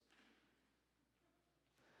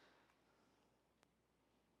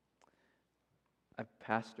I've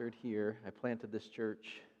pastored here. I planted this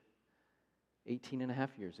church 18 and a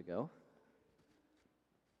half years ago.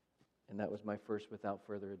 And that was my first without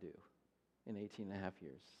further ado in 18 and a half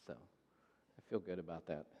years. So I feel good about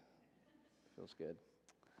that. Feels good.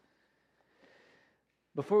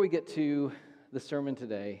 Before we get to the sermon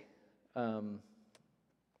today, one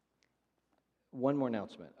more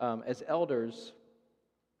announcement. As elders,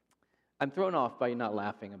 I'm thrown off by you not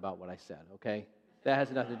laughing about what I said, okay? That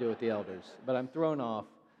has nothing to do with the elders. But I'm thrown off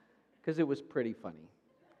because it was pretty funny.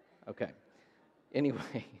 Okay.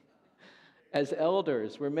 Anyway, as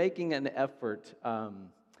elders, we're making an effort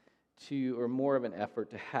more of an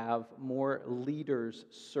effort to have more leaders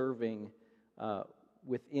serving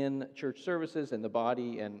within church services and the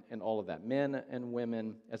body and all of that. Men and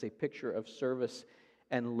women as a picture of service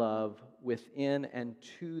and love within and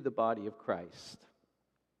to the body of Christ.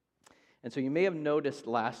 And so you may have noticed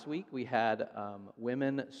last week we had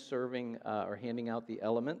women serving or handing out the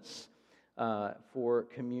elements for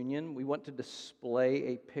communion. We want to display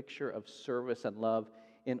a picture of service and love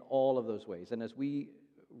in all of those ways. And as we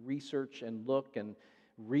research and look and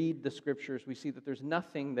read the scriptures, we see that there's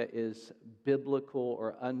nothing that is biblical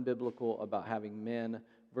or unbiblical about having men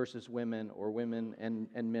versus women or women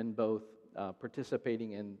and men both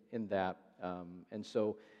participating in that. And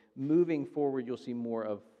so moving forward, you'll see more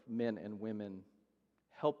of men and women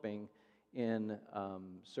helping in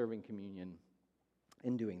serving communion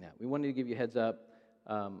in doing that. We wanted to give you a heads up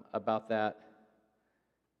about that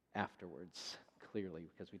afterwards, clearly,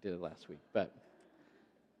 because we did it last week. But,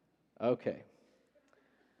 okay.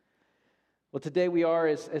 Well, today we are,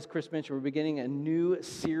 as Chris mentioned, we're beginning a new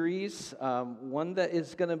series, one that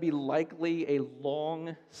is going to be likely a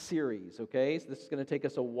long series, okay? So this is going to take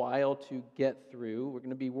us a while to get through. We're going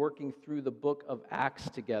to be working through the book of Acts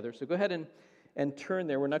together. So go ahead and turn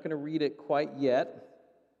there. We're not going to read it quite yet.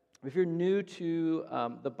 If you're new to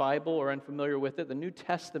the Bible or unfamiliar with it, the New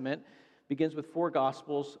Testament begins with 4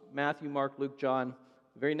 Gospels: Matthew, Mark, Luke, John.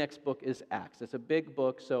 The very next book is Acts. It's a big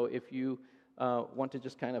book, so if you want to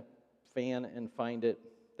just kind of fan and find it,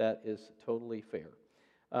 that is totally fair.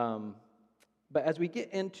 But as we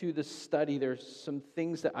get into the study, there's some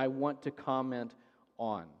things that I want to comment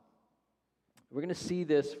on. We're going to see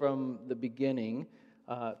this from the beginning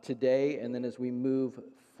today and then as we move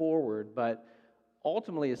forward, but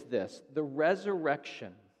ultimately is this: the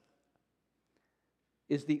resurrection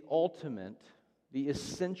is the ultimate, the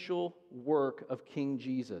essential work of King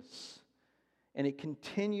Jesus. And it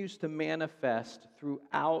continues to manifest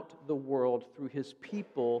throughout the world through his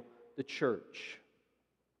people, the church.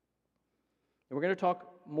 And we're going to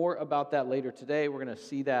talk more about that later today. We're going to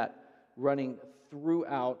see that running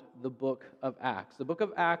throughout the book of Acts. The book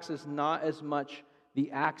of Acts is not as much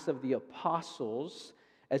the Acts of the Apostles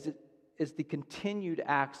as it is the continued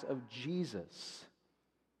acts of Jesus,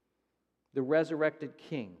 the resurrected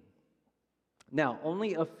King. Now,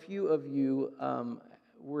 only a few of you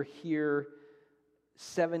were here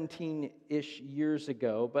 17-ish years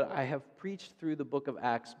ago, but I have preached through the book of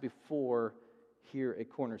Acts before here at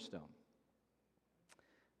Cornerstone.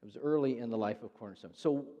 It was early in the life of Cornerstone.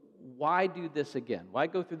 So why do this again? Why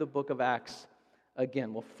go through the book of Acts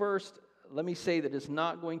again? Well, first, let me say that it's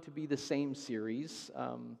not going to be the same series.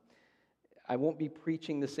 I won't be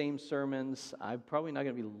preaching the same sermons. I'm probably not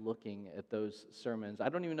going to be looking at those sermons. I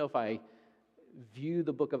don't even know if I view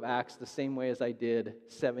the book of Acts the same way as I did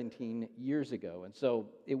 17 years ago. And so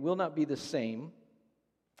it will not be the same.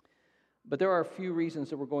 But there are a few reasons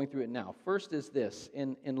that we're going through it now. First is this: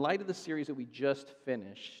 in light of the series that we just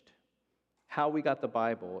finished, How We Got the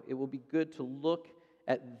Bible, it will be good to look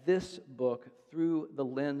at this book through the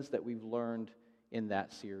lens that we've learned in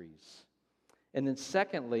that series. And then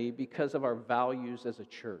secondly, because of our values as a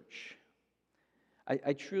church,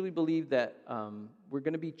 I truly believe that we're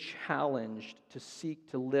going to be challenged to seek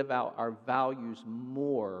to live out our values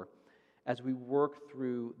more as we work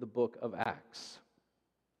through the book of Acts.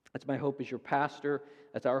 That's my hope as your pastor.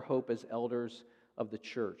 That's our hope as elders of the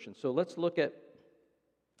church. And so let's look at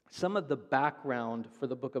some of the background for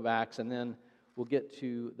the book of Acts, and then we'll get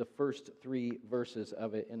to the first 3 verses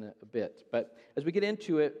of it in a bit. But as we get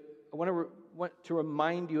into it, I want to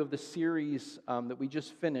remind you of the series that we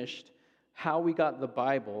just finished, How We Got the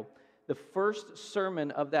Bible. The first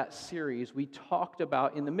sermon of that series, we talked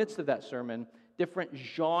about, in the midst of that sermon, different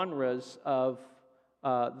genres of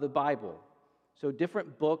the Bible. So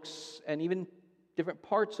different books, and even different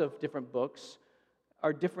parts of different books,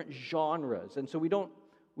 are different genres. And so we don't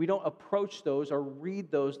approach those or read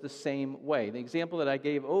those the same way. The example that I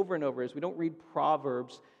gave over and over is we don't read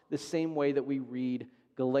Proverbs the same way that we read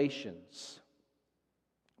Galatians.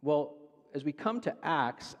 Well, as we come to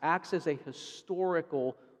Acts, Acts is a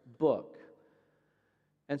historical book.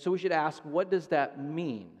 And so we should ask, what does that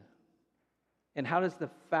mean? And how does the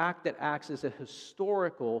fact that Acts is a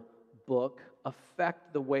historical book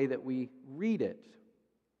affect the way that we read it?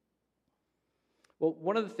 Well,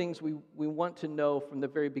 one of the things we want to know from the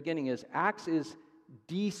very beginning is Acts is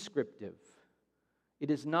descriptive. It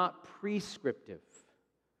is not prescriptive.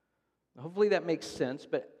 Hopefully that makes sense,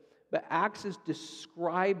 but Acts is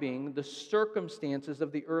describing the circumstances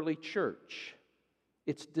of the early church.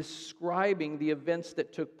 It's describing the events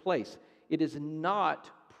that took place. It is not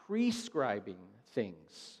prescribing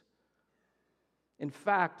things. In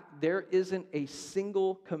fact, there isn't a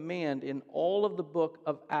single command in all of the book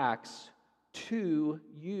of Acts to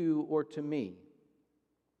you or to me.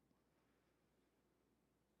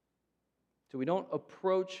 So we don't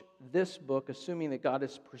approach this book assuming that God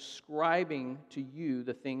is prescribing to you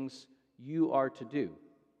the things you are to do.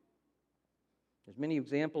 There's many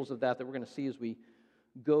examples of that we're going to see as we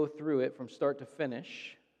go through it from start to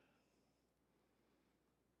finish.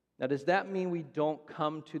 Now, does that mean we don't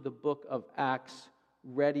come to the book of Acts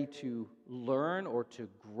ready to learn or to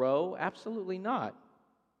grow? Absolutely not.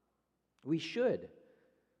 We should,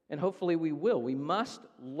 and hopefully we will. We must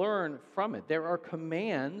learn from it. There are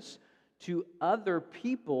commands to other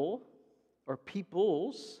people or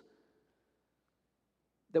peoples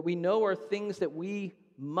that we know are things that we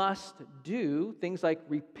must do, things like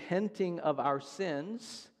repenting of our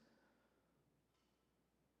sins.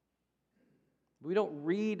 We don't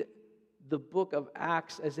read the book of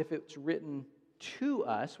Acts as if it's written to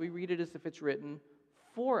us. We read it as if it's written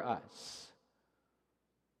for us.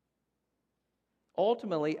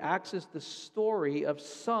 Ultimately, Acts is the story of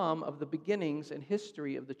some of the beginnings and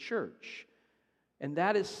history of the church. And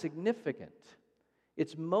that is significant.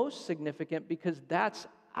 It's most significant because that's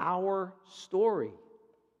our story.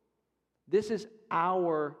 This is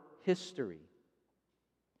our history.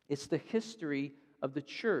 It's the history of the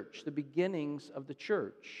church, the beginnings of the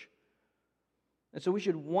church. And so we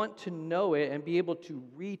should want to know it and be able to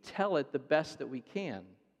retell it the best that we can.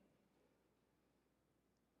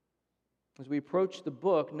 As we approach the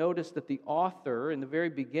book, notice that the author in the very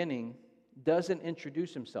beginning doesn't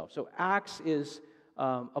introduce himself. So Acts is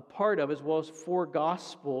a part of, as well as four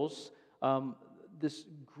Gospels, this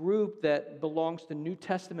group that belongs to New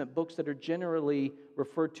Testament books that are generally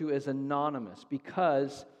referred to as anonymous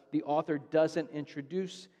because the author doesn't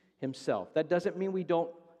introduce himself. That doesn't mean we don't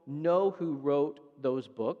know who wrote those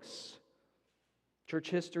books. Church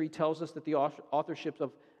history tells us that the authorship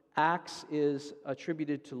of Acts is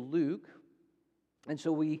attributed to Luke. And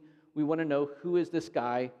so we want to know, who is this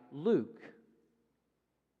guy, Luke?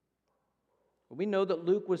 We know that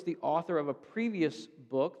Luke was the author of a previous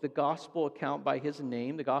book, the gospel account by his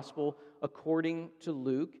name, the gospel according to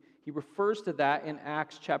Luke. He refers to that in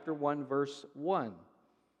Acts chapter 1, verse 1.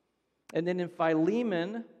 And then in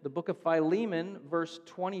Philemon, the book of Philemon, verse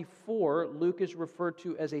 24, Luke is referred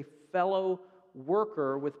to as a fellow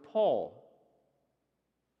worker with Paul.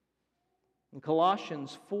 In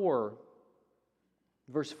Colossians 4,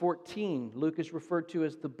 verse 14, Luke is referred to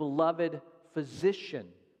as the beloved physician.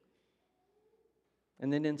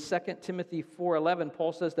 And then in 2 Timothy 4:11,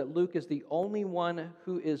 Paul says that Luke is the only one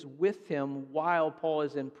who is with him while Paul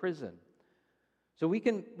is in prison. So we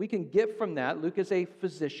can get from that, Luke is a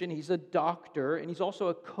physician, he's a doctor, and he's also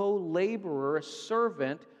a co-laborer, a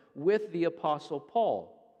servant with the Apostle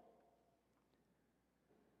Paul.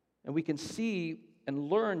 And we can see and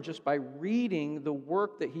learn just by reading the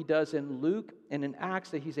work that he does in Luke and in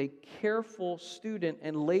Acts that he's a careful student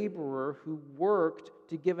and laborer who worked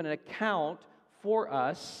to give an account for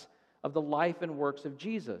us of the life and works of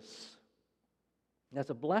Jesus.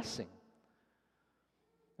 That's a blessing.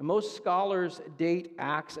 And most scholars date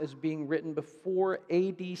Acts as being written before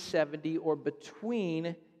AD 70 or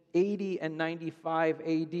between 80 and 95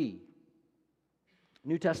 AD.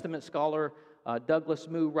 New Testament scholar Douglas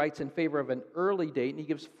Moo writes in favor of an early date, and he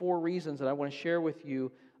gives 4 reasons that I want to share with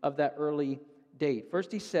you of that early date.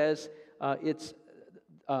 First, he says it's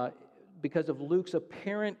because of Luke's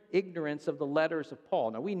apparent ignorance of the letters of Paul.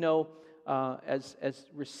 Now, we know as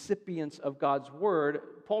recipients of God's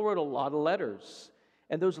Word, Paul wrote a lot of letters.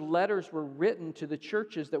 And those letters were written to the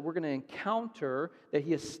churches that we're going to encounter, that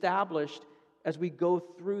he established as we go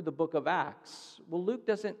through the book of Acts. Well, Luke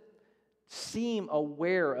doesn't seem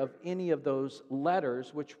aware of any of those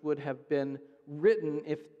letters, which would have been written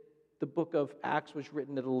if the book of Acts was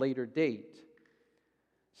written at a later date.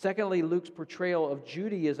 Secondly, Luke's portrayal of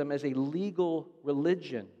Judaism as a legal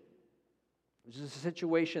religion, which is a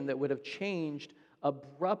situation that would have changed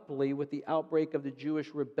abruptly with the outbreak of the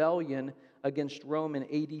Jewish rebellion against Rome in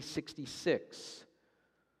AD 66.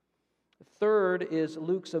 Third is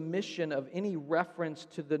Luke's omission of any reference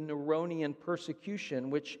to the Neronian persecution,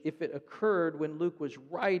 which, if it occurred when Luke was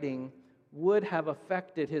writing, would have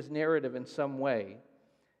affected his narrative in some way.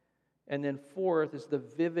 And then fourth is the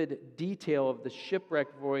vivid detail of the shipwreck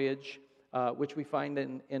voyage, which we find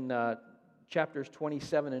in chapters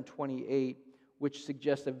 27 and 28, which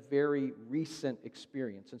suggests a very recent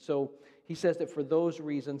experience. And so he says that for those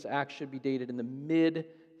reasons, Acts should be dated in the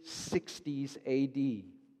mid-60s AD.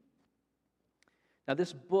 Now,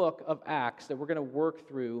 this book of Acts that we're going to work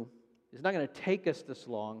through is not going to take us this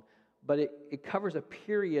long, but it covers a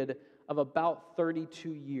period of about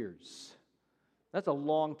 32 years. That's a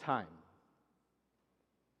long time.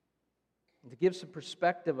 And to give some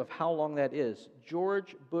perspective of how long that is,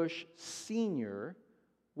 George Bush Sr.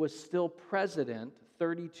 was still president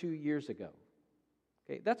 32 years ago.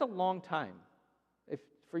 Okay, that's a long time.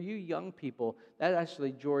 For you young people, that's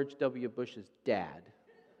actually George W. Bush's dad.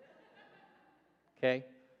 Okay?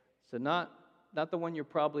 So not the one you're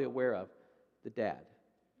probably aware of, the dad.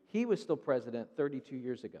 He was still president 32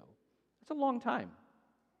 years ago. That's a long time.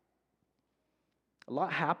 A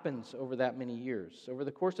lot happens over that many years. Over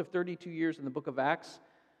the course of 32 years in the book of Acts,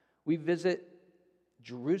 we visit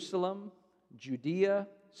Jerusalem, Judea,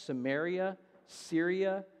 Samaria,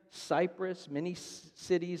 Syria, Cyprus, many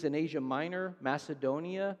cities in Asia Minor,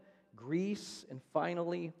 Macedonia, Greece, and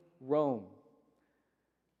finally Rome.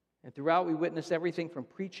 And throughout, we witness everything from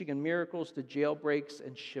preaching and miracles to jailbreaks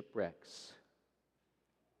and shipwrecks.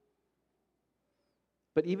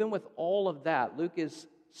 But even with all of that, Luke is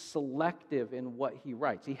selective in what he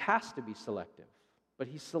writes. He has to be selective, but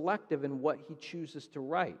he's selective in what he chooses to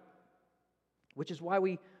write, which is why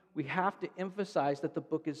we have to emphasize that the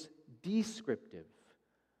book is descriptive.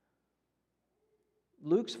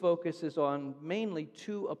 Luke's focus is on mainly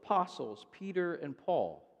two apostles, Peter and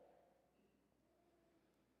Paul.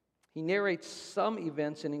 He narrates some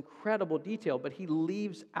events in incredible detail, but he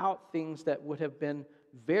leaves out things that would have been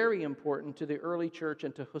very important to the early church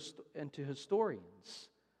and to historians.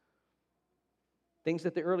 Things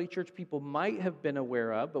that the early church people might have been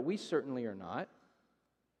aware of, but we certainly are not.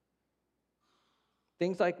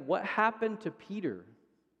 Things like what happened to Peter.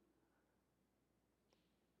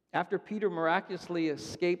 After Peter miraculously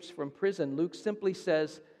escapes from prison, Luke simply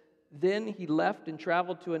says, "Then he left and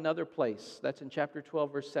traveled to another place." That's in chapter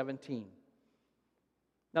 12, verse 17.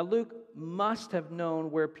 Now, Luke must have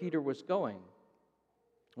known where Peter was going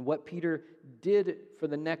and what Peter did for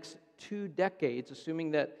the next 2 decades,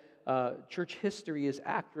 assuming that church history is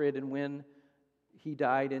accurate and when he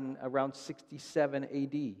died in around 67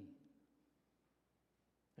 AD.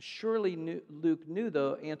 Surely Luke knew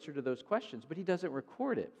the answer to those questions, but he doesn't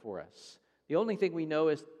record it for us. The only thing we know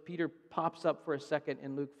is Peter pops up for a second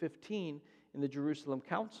in Luke 15 in the Jerusalem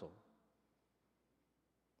Council.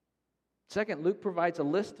 Second, Luke provides a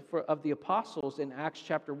list of the apostles in Acts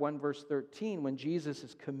chapter 1, verse 13, when Jesus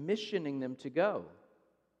is commissioning them to go.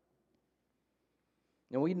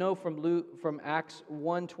 And we know from Acts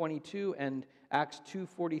 1:22 and Acts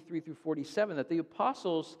 2:43 through 47 that the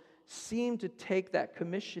apostles seem to take that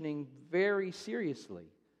commissioning very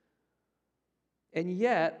seriously. And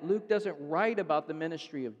yet, Luke doesn't write about the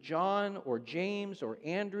ministry of John or James or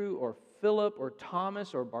Andrew or Philip or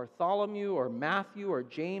Thomas or Bartholomew or Matthew or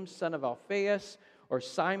James, son of Alphaeus, or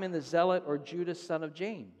Simon the Zealot or Judas, son of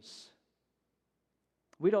James.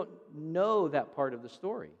 We don't know that part of the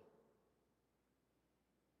story.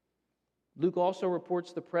 Luke also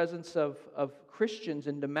reports the presence of Christians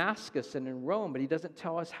in Damascus and in Rome, but he doesn't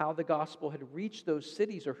tell us how the gospel had reached those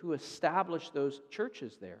cities or who established those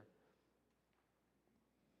churches there.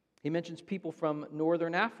 He mentions people from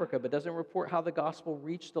northern Africa, but doesn't report how the gospel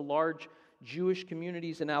reached the large Jewish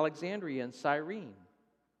communities in Alexandria and Cyrene.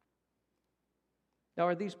 Now,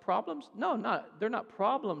 are these problems? No, they're not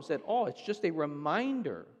problems at all. It's just a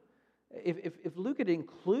reminder. If Luke had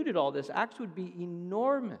included all this, Acts would be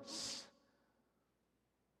enormous.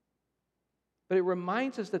 But it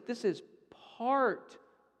reminds us that this is part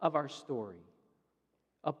of our story,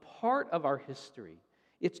 a part of our history.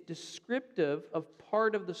 It's descriptive of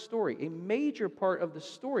part of the story, a major part of the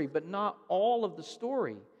story, but not all of the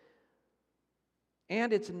story.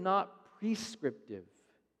 And it's not prescriptive.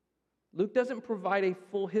 Luke doesn't provide a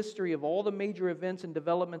full history of all the major events and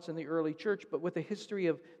developments in the early church, but with a history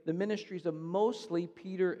of the ministries of mostly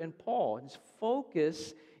Peter and Paul. His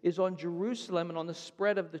focus is on Jerusalem and on the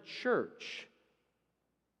spread of the church.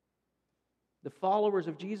 The followers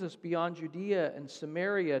of Jesus beyond Judea and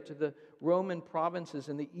Samaria to the Roman provinces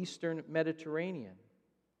in the eastern Mediterranean.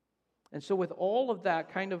 And so with all of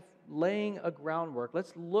that kind of laying a groundwork,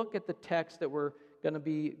 let's look at the text that we're going to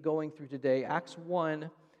be going through today, Acts 1,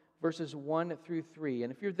 verses 1 through 3.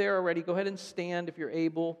 And if you're there already, go ahead and stand if you're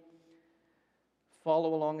able.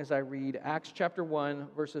 Follow along as I read Acts chapter 1,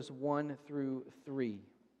 verses 1 through 3.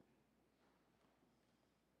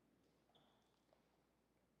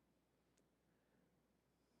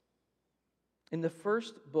 In the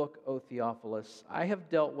first book, O Theophilus, I have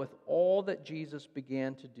dealt with all that Jesus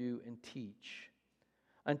began to do and teach,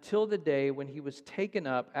 until the day when he was taken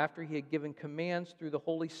up after he had given commands through the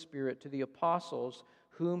Holy Spirit to the apostles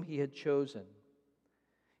whom he had chosen.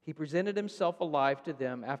 He presented himself alive to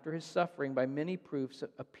them after his suffering by many proofs,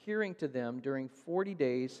 appearing to them during 40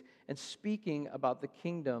 days and speaking about the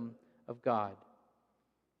kingdom of God.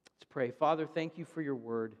 Let's pray. Father, thank you for your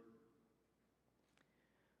word.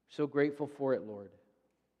 So grateful for it, Lord.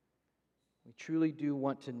 We truly do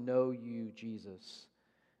want to know you, Jesus.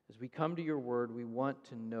 As we come to your word, we want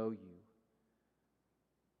to know you.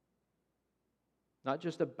 Not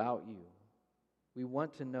just about you. We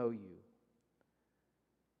want to know you.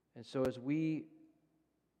 And so as we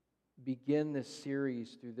begin this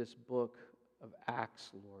series through this book of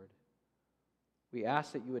Acts, Lord, we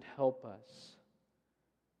ask that you would help us,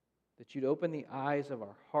 that you'd open the eyes of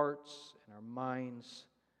our hearts and our minds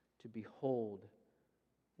to behold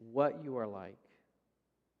what you are like,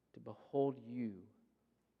 to behold you,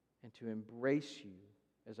 and to embrace you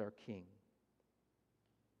as our King.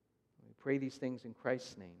 We pray these things in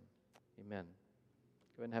Christ's name. Amen.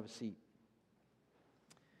 Go ahead and have a seat.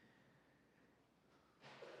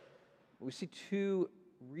 We see two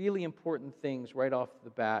really important things right off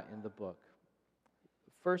the bat in the book.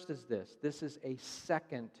 First is this. This is a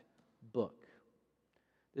second book.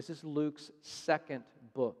 This is Luke's second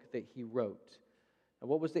book that he wrote. And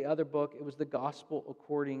what was the other book? It was the Gospel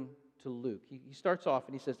according to Luke. He starts off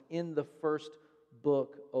and he says, in the first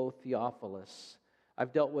book, O Theophilus,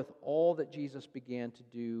 I've dealt with all that Jesus began to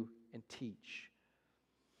do and teach.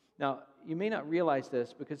 Now, you may not realize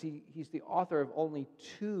this because he's the author of only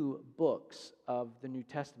 2 books of the New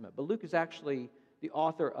Testament. But Luke is actually the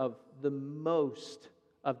author of the most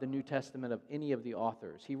of the New Testament of any of the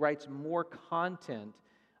authors. He writes more content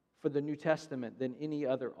for the New Testament than any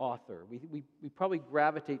other author. We probably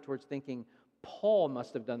gravitate towards thinking Paul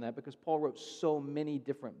must have done that because Paul wrote so many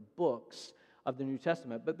different books of the New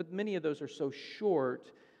Testament. But many of those are so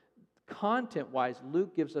short. Content-wise,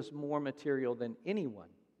 Luke gives us more material than anyone.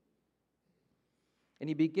 And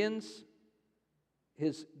he begins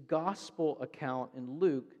his gospel account in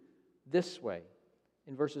Luke this way,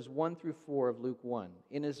 in verses 1 through 4 of Luke 1.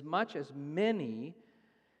 Inasmuch as many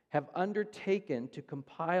have undertaken to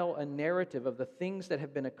compile a narrative of the things that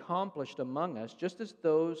have been accomplished among us, just as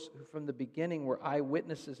those who from the beginning were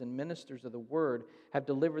eyewitnesses and ministers of the word have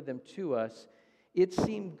delivered them to us, it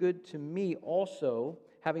seemed good to me also,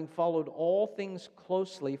 having followed all things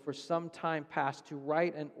closely for some time past, to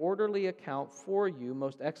write an orderly account for you,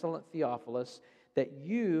 most excellent Theophilus, that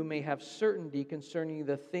you may have certainty concerning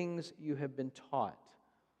the things you have been taught.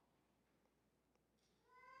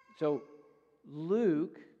 So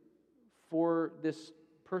Luke, for this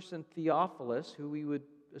person Theophilus, who we would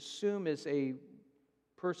assume is a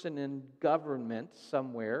person in government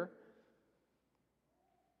somewhere,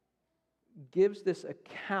 gives this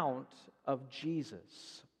account of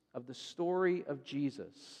Jesus, of the story of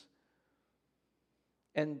Jesus.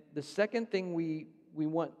 And the second thing we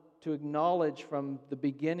want to acknowledge from the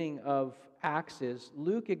beginning of Acts is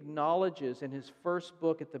Luke acknowledges in his first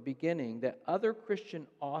book at the beginning that other Christian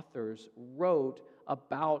authors wrote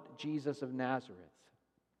about Jesus of Nazareth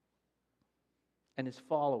and his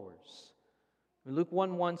followers. Luke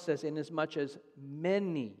 1:1 says, inasmuch as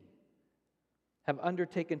many have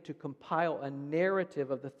undertaken to compile a narrative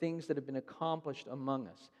of the things that have been accomplished among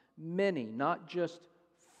us. Many, not just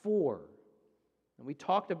 4. And we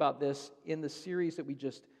talked about this in the series that we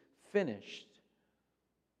just finished.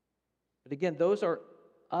 But again, those are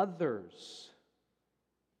others.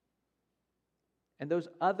 And those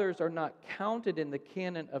others are not counted in the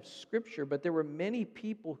canon of Scripture, but there were many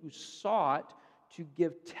people who sought to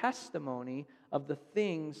give testimony of the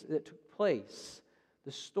things that took place,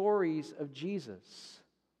 the stories of Jesus.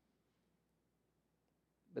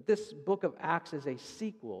 But this book of Acts is a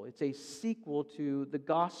sequel. It's a sequel to the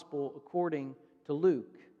Gospel according to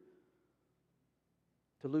Luke,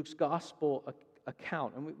 to Luke's Gospel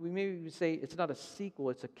account. And we may even say it's not a sequel,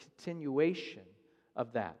 it's a continuation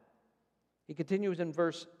of that. He continues in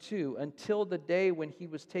verse 2, until the day when he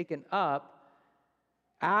was taken up,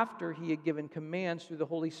 after he had given commands through the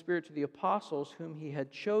Holy Spirit to the apostles whom he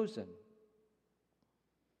had chosen.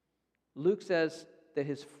 Luke says that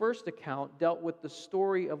his first account dealt with the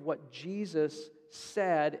story of what Jesus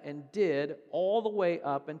said and did all the way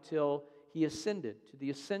up until he ascended, to the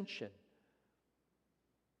ascension.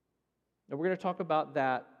 Now, we're going to talk about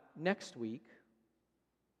that next week.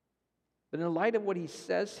 But in light of what he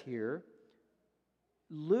says here,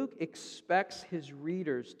 Luke expects his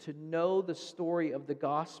readers to know the story of the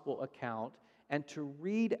gospel account and to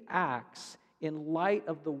read Acts in light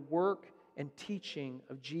of the work and teaching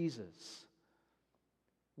of Jesus.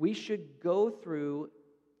 We should go through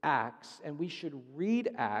Acts and we should read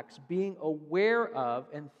Acts being aware of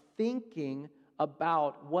and thinking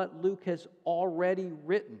about what Luke has already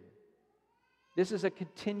written. This is a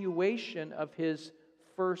continuation of his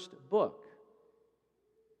first book.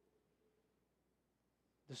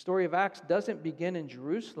 The story of Acts doesn't begin in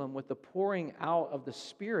Jerusalem with the pouring out of the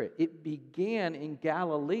Spirit. It began in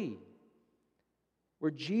Galilee,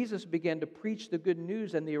 where Jesus began to preach the good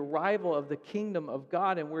news and the arrival of the kingdom of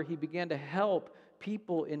God, and where he began to help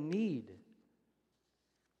people in need.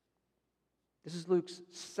 This is Luke's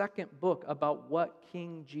second book about what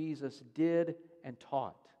King Jesus did and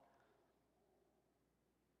taught.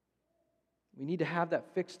 We need to have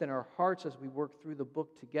that fixed in our hearts as we work through the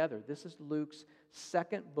book together. This is Luke's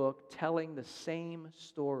second book telling the same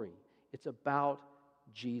story. It's about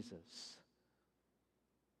Jesus.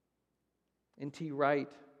 N.T. Wright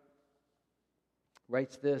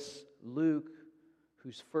writes this: Luke,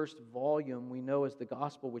 whose first volume we know as the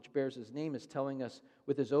Gospel which bears his name, is telling us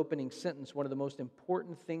with his opening sentence one of the most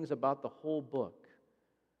important things about the whole book,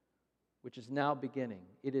 which is now beginning.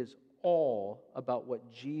 It is all about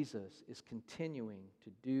what Jesus is continuing to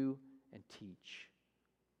do and teach.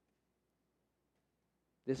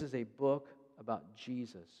 This is a book about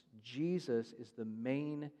Jesus. Jesus is the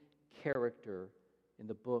main character in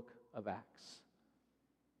the book of Acts.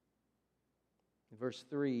 In verse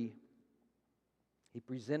 3, he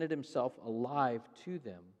presented himself alive to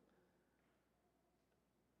them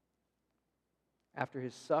after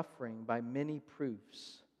his suffering by many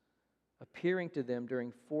proofs, appearing to them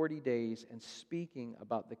during 40 days and speaking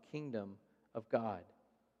about the kingdom of God.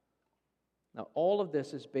 Now, all of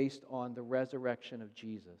this is based on the resurrection of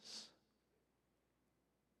Jesus.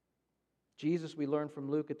 Jesus, we learn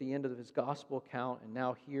from Luke at the end of his gospel account, and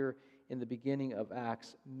now here in the beginning of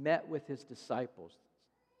Acts, met with his disciples,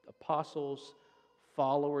 apostles,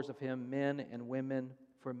 followers of him, men and women,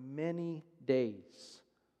 for many days.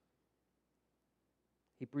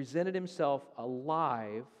 He presented himself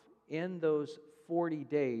alive in those 40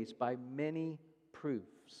 days by many proofs.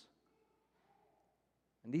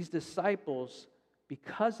 And these disciples,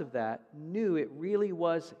 because of that, knew it really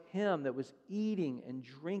was him that was eating and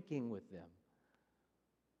drinking with them.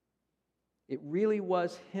 It really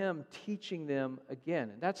was him teaching them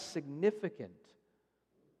again. And that's significant.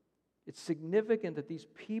 It's significant that these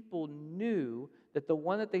people knew that the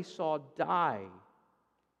one that they saw die,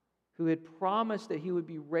 who had promised that he would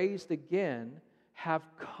be raised again, have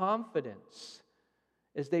confidence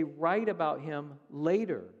as they write about him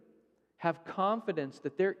later. Have confidence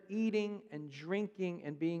that they're eating and drinking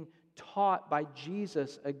and being taught by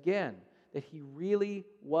Jesus again, that he really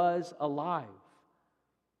was alive.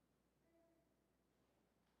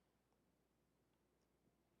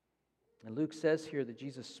 And Luke says here that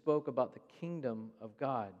Jesus spoke about the kingdom of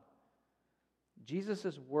God.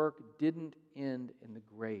 Jesus' work didn't end in the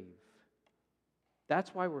grave.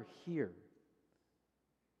 That's why we're here.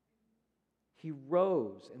 He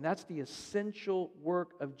rose, and that's the essential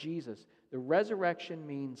work of Jesus. The resurrection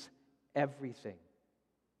means everything.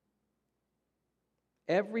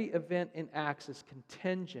 Every event in Acts is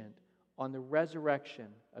contingent on the resurrection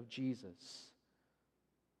of Jesus.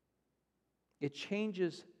 It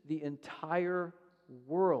changes the entire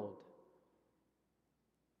world.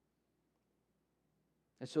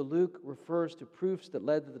 And so Luke refers to proofs that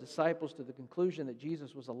led the disciples to the conclusion that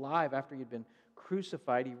Jesus was alive after he had been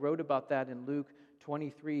crucified. He wrote about that in Luke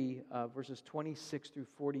 23, verses 26 through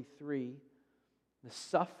 43. The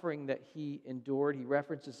suffering that he endured, he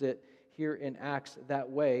references it here in Acts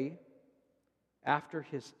that way. After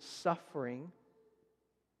his suffering,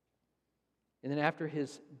 and then after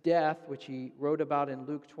his death, which he wrote about in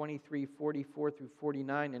Luke 23, 44 through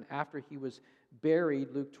 49, and after he was buried,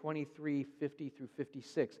 Luke 23, 50 through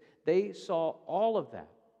 56. They saw all of that.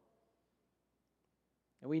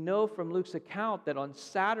 And we know from Luke's account that on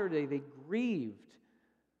Saturday they grieved.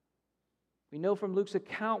 We know from Luke's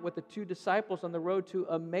account with the two disciples on the road to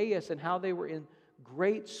Emmaus and how they were in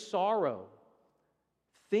great sorrow,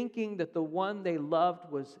 thinking that the one they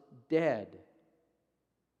loved was dead.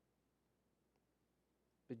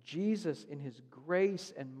 But Jesus, in his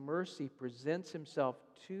grace and mercy, presents himself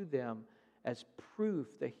to them as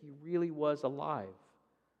proof that he really was alive.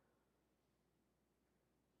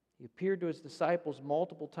 He appeared to his disciples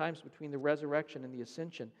multiple times between the resurrection and the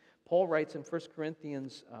ascension. Paul writes in 1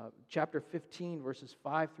 Corinthians chapter 15, verses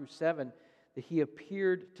 5 through 7, that he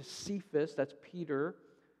appeared to Cephas, that's Peter,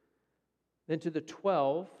 then to the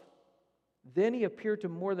 12. Then he appeared to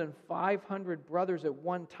more than 500 brothers at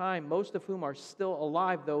one time, most of whom are still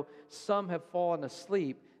alive, though some have fallen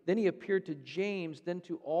asleep. Then he appeared to James, then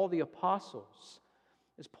to all the apostles.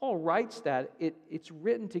 As Paul writes that, it's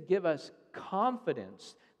written to give us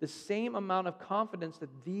confidence, the same amount of confidence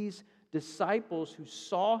that these disciples who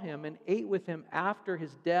saw him and ate with him after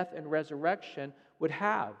his death and resurrection would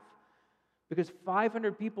have. Because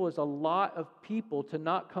 500 people is a lot of people to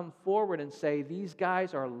not come forward and say, these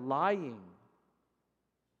guys are lying.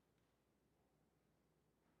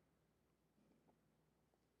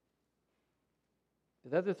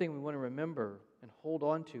 The other thing we want to remember and hold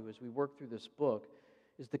on to as we work through this book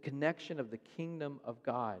is the connection of the kingdom of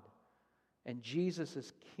God and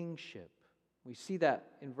Jesus' kingship. We see that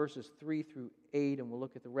in verses 3 through 8, and we'll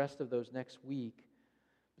look at the rest of those next week.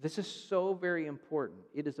 This is so very important.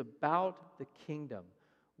 It is about the kingdom.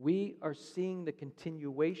 We are seeing the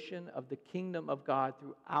continuation of the kingdom of God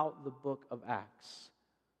throughout the book of Acts.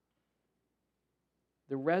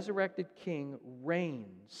 The resurrected king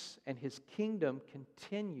reigns, and his kingdom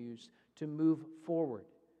continues to move forward.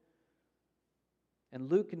 And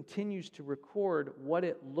Luke continues to record what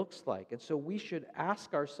it looks like. And so we should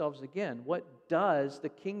ask ourselves again, what does the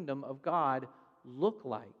kingdom of God look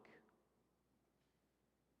like?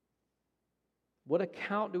 What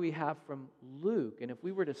account do we have from Luke? And if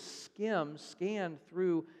we were to scan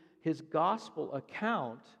through his gospel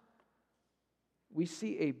account, we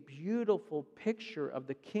see a beautiful picture of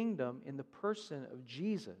the kingdom in the person of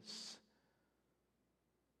Jesus.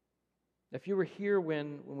 If you were here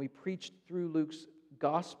when we preached through Luke's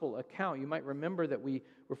gospel account, you might remember that we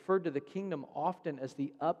referred to the kingdom often as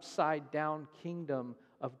the upside-down kingdom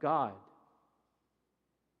of God.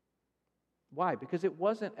 Why? Because it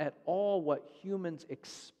wasn't at all what humans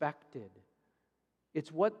expected.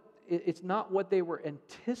 It's not what they were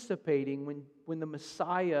anticipating when the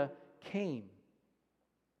Messiah came.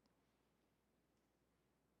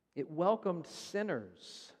 It welcomed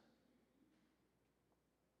sinners.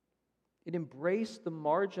 It embraced the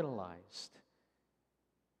marginalized.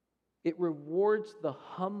 It rewards the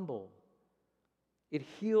humble. It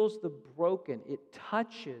heals the broken. It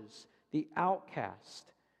touches the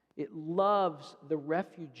outcast. It loves the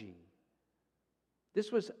refugee.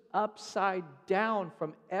 This was upside down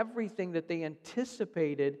from everything that they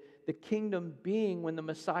anticipated the kingdom being when the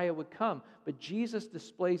Messiah would come. But Jesus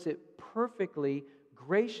displays it perfectly,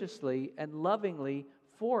 graciously, and lovingly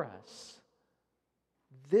for us.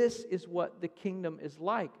 This is what the kingdom is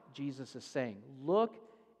like, Jesus is saying. Look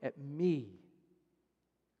at me.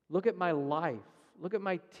 Look at my life. Look at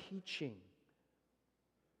my teaching.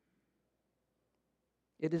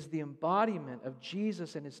 It is the embodiment of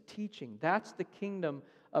Jesus and his teaching. That's the kingdom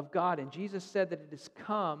of God. And Jesus said that it has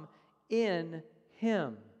come in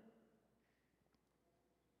him.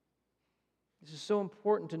 This is so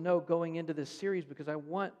important to know going into this series because I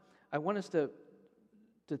want us to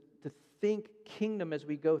think kingdom as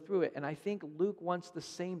we go through it. And I think Luke wants the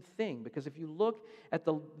same thing, because if you look at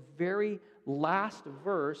the very last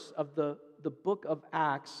verse of the book of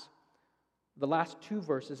Acts, the last two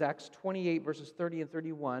verses, Acts 28, verses 30 and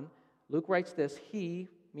 31, Luke writes this: he,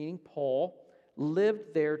 meaning Paul,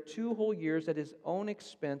 lived there 2 whole years at his own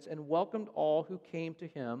expense and welcomed all who came to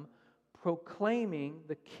him, proclaiming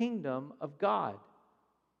the kingdom of God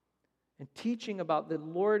and teaching about the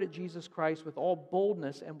Lord Jesus Christ with all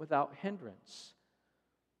boldness and without hindrance.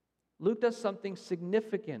 Luke does something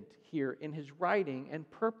significant here in his writing and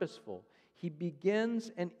purposeful. He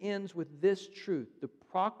begins and ends with this truth, the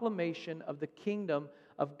proclamation of the kingdom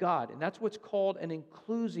of God. And that's what's called an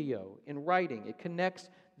inclusio in writing. It connects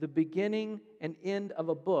the beginning and end of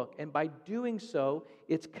a book. And by doing so,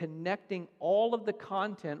 it's connecting all of the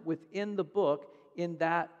content within the book in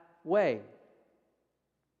that way.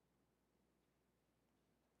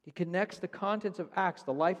 He connects the contents of Acts,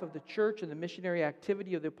 the life of the church and the missionary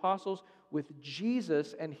activity of the apostles, with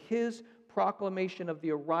Jesus and his proclamation of the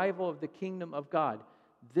arrival of the kingdom of God.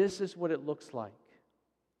 This is what it looks like.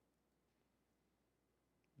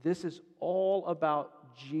 This is all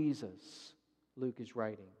about Jesus, Luke is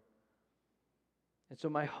writing. And so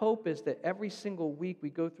my hope is that every single week we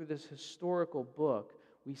go through this historical book,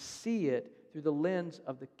 we see it through the lens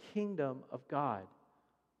of the kingdom of God.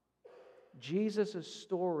 Jesus'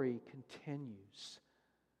 story continues.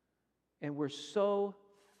 And we're so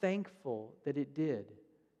thankful that it did.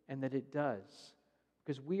 and that it does.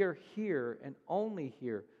 Because we are here and only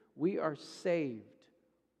here. We are saved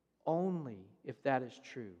only if that is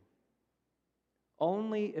true.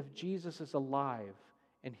 Only if Jesus is alive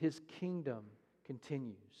and His kingdom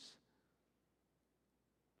continues.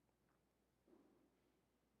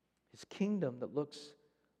 His kingdom that looks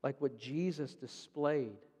like what Jesus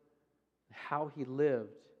displayed, how He lived,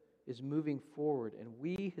 is moving forward. And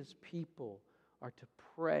we, His people, are to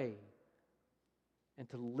pray and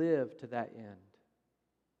to live to that end.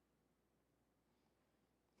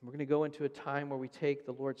 We're going to go into a time where we take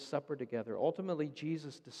the Lord's Supper together. Ultimately,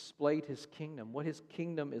 Jesus displayed His kingdom, what His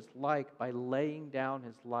kingdom is like, by laying down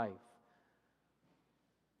His life.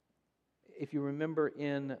 If you remember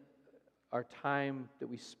in our time that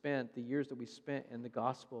we spent, the years that we spent in the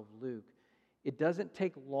Gospel of Luke, it doesn't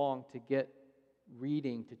take long to get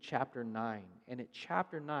reading to chapter 9. And at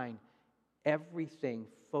chapter 9, everything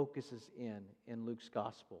focuses in Luke's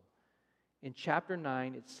Gospel. In chapter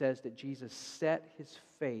 9, it says that Jesus set His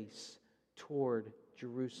face toward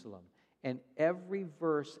Jerusalem. And every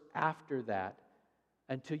verse after that,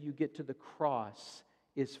 until you get to the cross,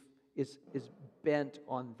 is bent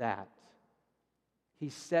on that. He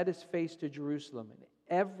set His face to Jerusalem. And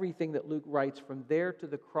everything that Luke writes from there to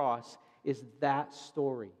the cross is that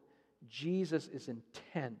story. Jesus is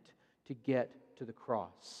intent to get to the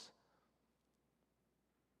cross.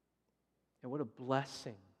 And what a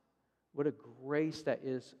blessing. What a grace that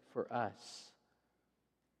is for us.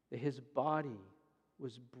 That His body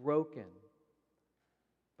was broken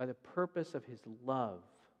by the purpose of His love.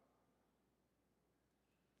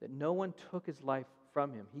 That no one took His life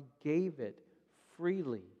from Him. He gave it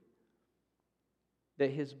freely.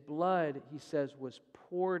 That His blood, He says, was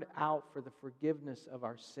poured out for the forgiveness of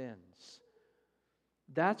our sins.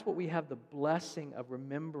 That's what we have the blessing of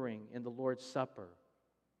remembering in the Lord's Supper.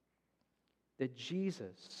 That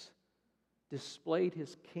Jesus displayed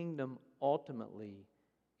His kingdom ultimately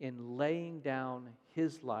in laying down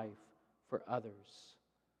His life for others,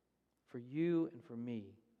 for you and for me.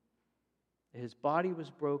 His body was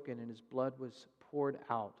broken and His blood was poured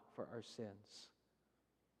out for our sins.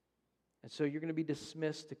 And so you're going to be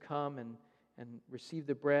dismissed to come and receive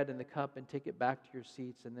the bread and the cup and take it back to your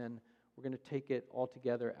seats, and then we're going to take it all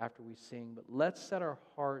together after we sing. But let's set our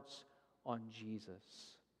hearts on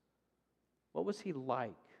Jesus. What was He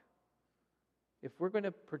like? If we're going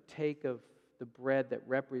to partake of the bread that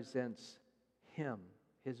represents Him,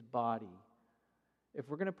 His body, if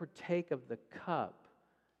we're going to partake of the cup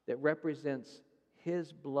that represents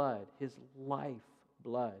His blood, His life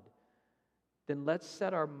blood, then let's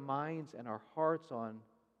set our minds and our hearts on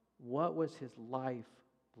what was His life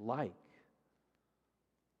like.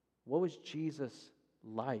 What was Jesus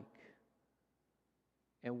like?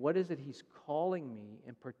 And what is it He's calling me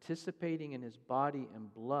in participating in His body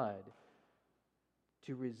and blood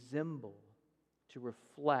to resemble, to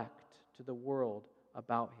reflect to the world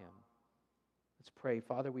about Him? Let's pray.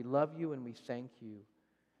 Father, we love You and we thank You,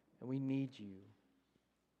 and we need You.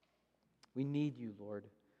 We need You, Lord.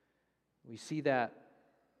 We see that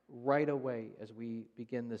right away as we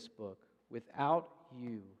begin this book. Without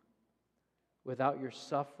You, without Your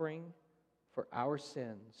suffering for our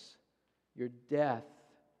sins, Your death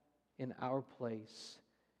in our place,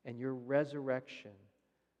 and Your resurrection,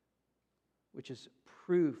 which is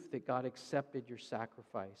proof that God accepted Your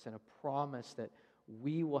sacrifice and a promise that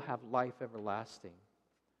we will have life everlasting.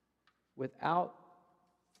 Without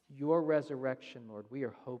Your resurrection, Lord, we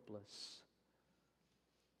are hopeless.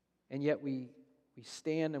 And yet we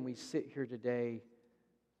stand and we sit here today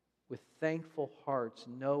with thankful hearts,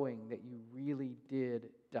 knowing that You really did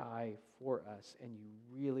die for us and You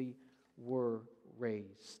really were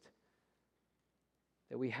raised.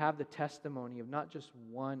 That we have the testimony of not just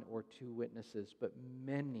one or two witnesses, but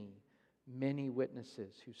many, many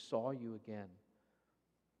witnesses who saw You again.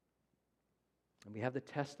 And we have the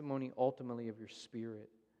testimony ultimately of Your Spirit.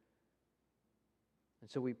 And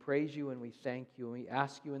so we praise You and we thank You, and we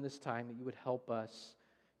ask You in this time that You would help us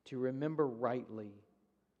to remember rightly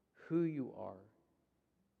who You are,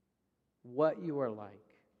 what You are like.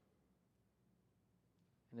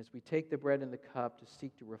 And as we take the bread and the cup to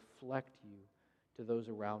seek to reflect You to those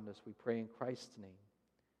around us, we pray in Christ's name.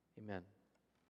 Amen.